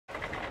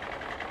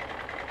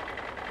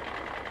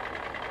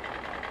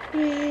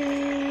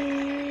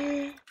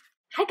Hi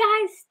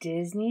guys,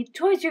 Disney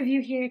Toys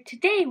Review here.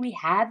 Today we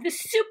have the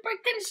Super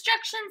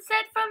Construction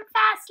Set from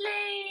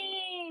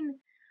Fastlane.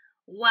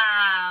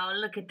 Wow,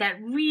 look at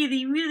that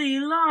really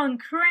long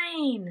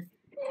crane.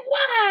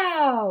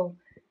 Wow,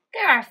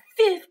 there are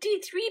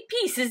 53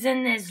 pieces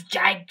in this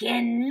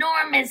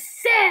giganormous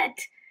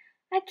set.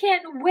 I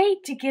can't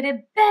wait to get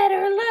a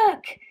better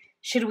look.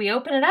 Should we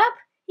open it up?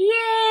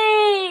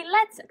 Yay,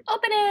 let's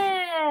open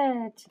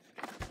it.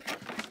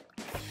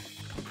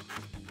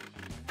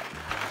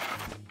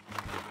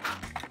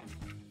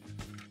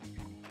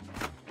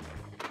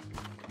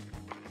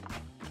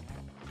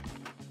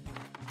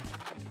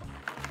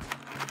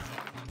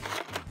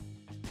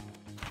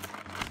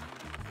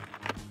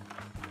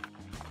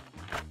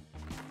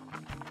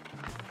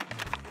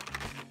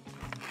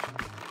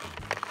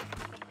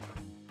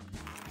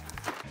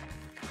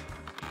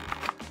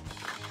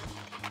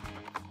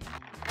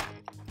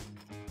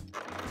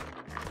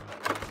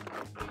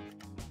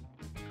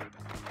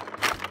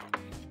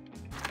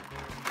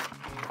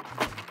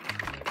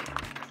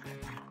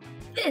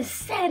 This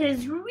set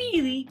is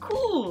really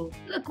cool.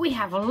 Look, we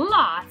have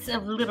lots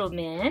of little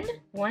men.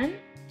 1,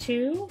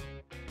 2,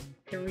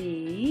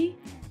 3,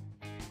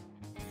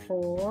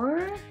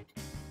 4,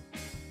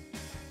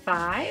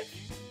 5,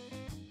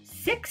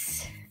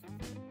 6,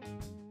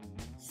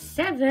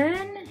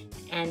 7,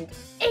 and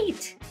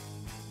 8.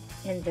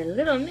 And the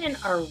little men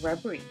are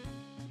rubbery.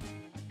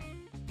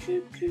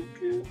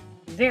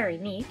 Very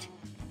neat.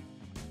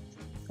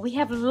 We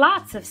have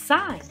lots of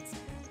signs.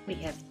 We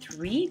have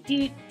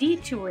 3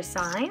 detour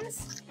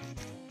signs.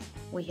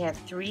 We have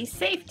 3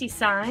 safety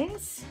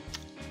signs.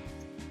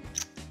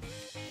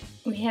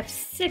 We have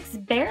 6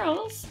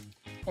 barrels,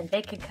 and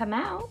they can come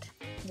out.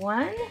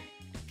 1,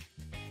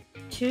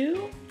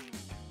 2,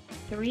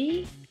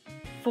 3,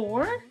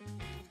 4,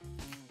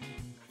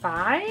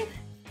 5,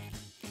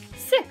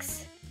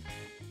 6.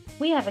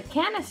 We have a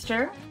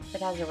canister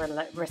that has a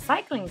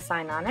recycling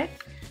sign on it.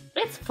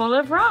 It's full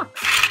of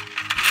rocks.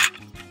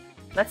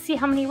 Let's see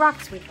how many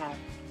rocks we have.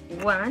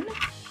 1,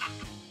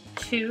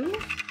 2,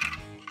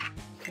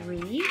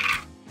 3,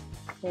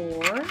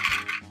 4,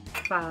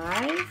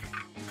 5,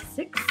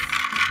 6,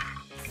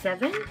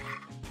 7,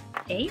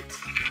 8,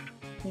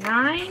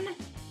 9,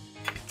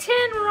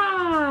 10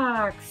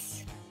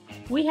 rocks.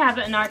 We have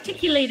an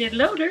articulated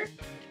loader.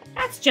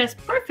 That's just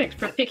perfect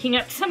for picking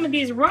up some of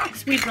these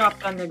rocks we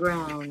dropped on the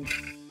ground.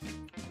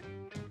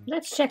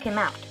 Let's check him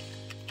out.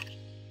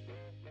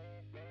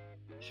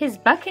 His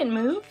bucket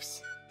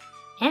moves.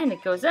 And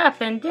it goes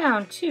up and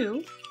down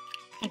too.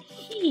 And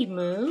he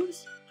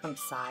moves from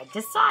side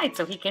to side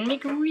so he can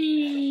make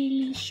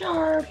really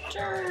sharp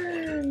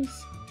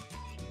turns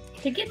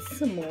to get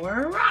some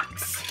more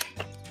rocks.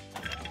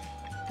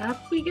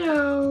 Up we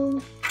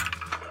go.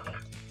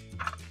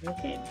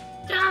 Okay,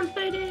 dump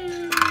it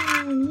in.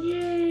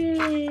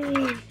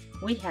 Yay!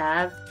 We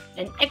have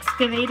an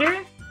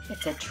excavator.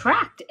 It's a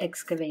tracked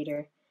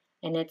excavator.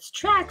 And its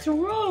tracks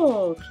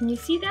roll. Can you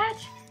see that?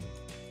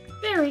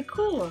 Very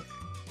cool.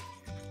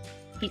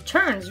 He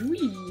turns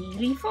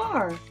really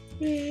far.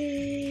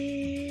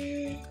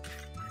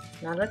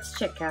 Now let's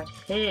check out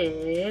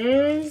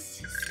his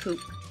scoop.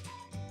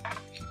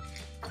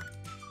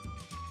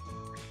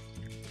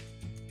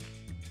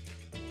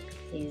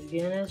 He's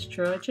gonna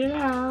stretch it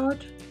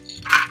out.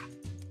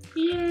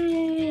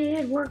 Yay!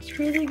 It works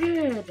really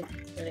good.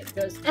 And it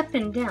goes up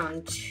and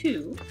down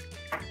too.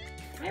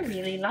 I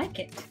really like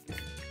it.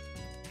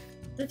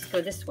 Let's go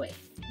this way.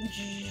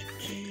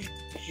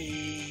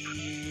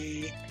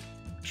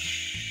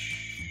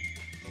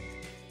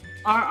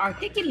 Our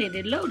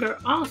articulated loader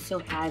also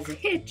has a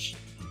hitch,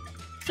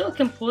 so it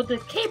can pull the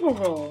cable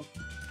roll.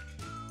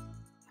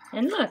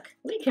 And look,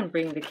 we can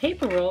bring the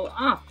cable roll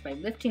off by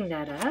lifting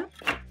that up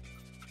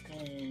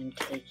and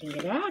taking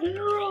it out and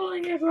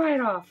rolling it right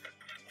off.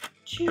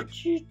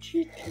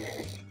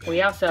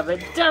 We also have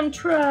a dump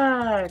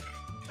truck.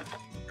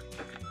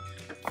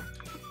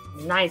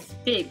 Nice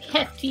big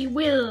hefty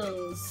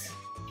wheels.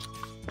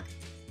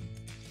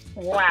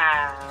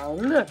 Wow,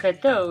 look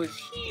at those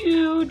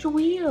huge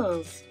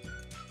wheels.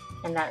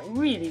 And that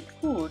really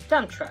cool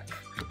dump truck.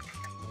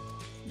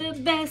 The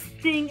best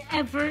thing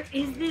ever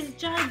is this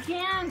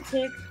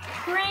gigantic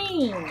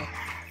crane.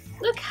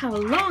 Look how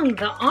long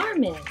the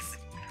arm is.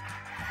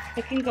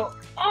 It can go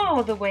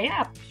all the way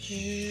up.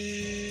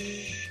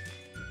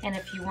 And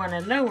if you want to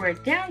lower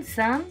it down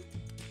some,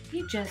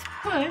 you just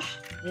push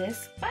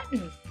this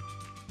button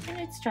and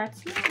it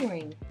starts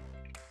lowering.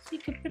 So you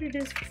can put it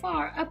as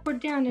far up or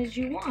down as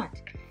you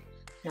want.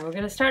 Now we're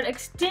going to start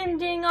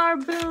extending our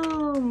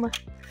boom.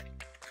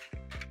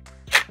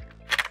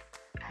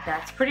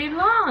 That's pretty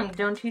long,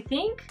 don't you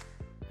think?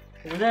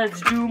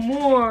 Let's do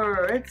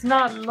more. It's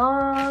not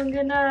long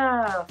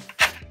enough.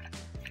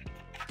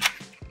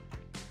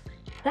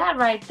 That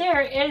right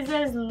there is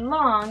as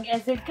long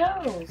as it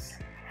goes.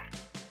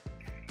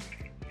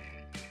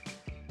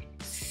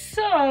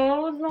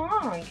 So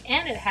long.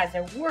 And it has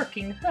a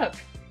working hook.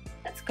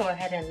 Let's go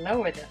ahead and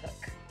lower the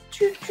hook.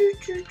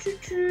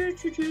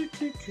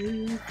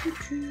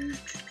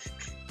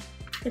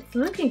 It's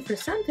looking for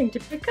something to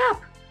pick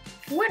up.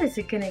 What is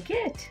it gonna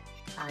get?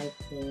 I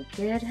think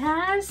it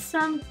has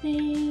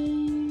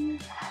something.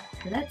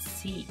 Let's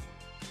see.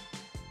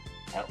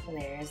 Oh,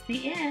 there's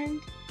the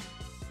end.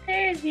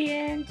 There's the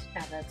end.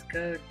 Now let's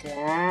go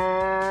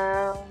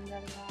down the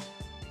line.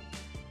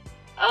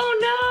 Oh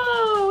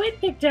no! It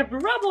picked up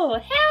Rubble!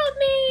 Help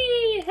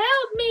me!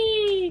 Help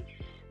me!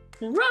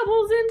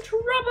 Rubble's in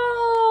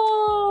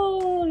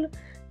trouble!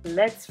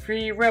 Let's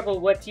free Rubble.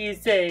 What do you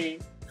say?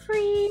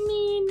 Free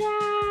me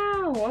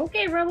now!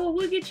 Okay, Rubble,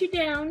 we'll get you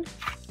down.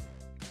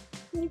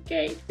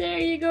 Okay, there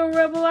you go,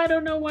 Rubble. I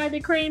don't know why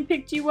the crane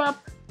picked you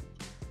up.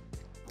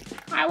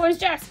 I was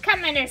just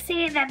coming to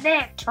see the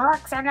big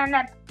trucks and then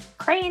the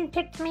crane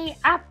picked me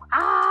up.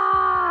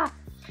 Ah!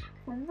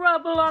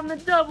 Rubble on the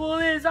double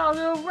is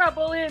also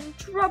Rubble in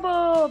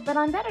trouble. But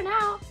I'm better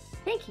now.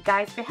 Thank you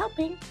guys for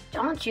helping.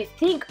 Don't you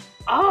think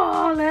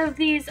all of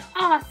these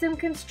awesome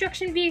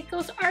construction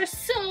vehicles are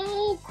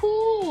so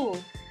cool?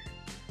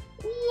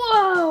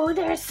 Whoa,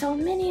 there's so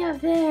many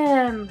of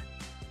them.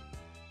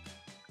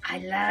 I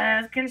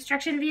love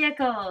construction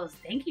vehicles.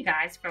 Thank you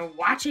guys for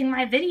watching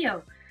my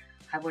video.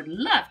 I would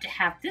love to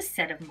have this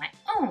set of my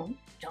own.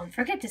 Don't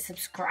forget to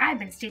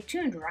subscribe and stay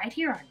tuned right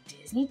here on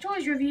Disney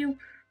Toys Review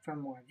for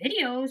more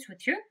videos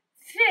with your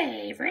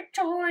favorite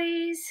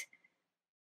toys.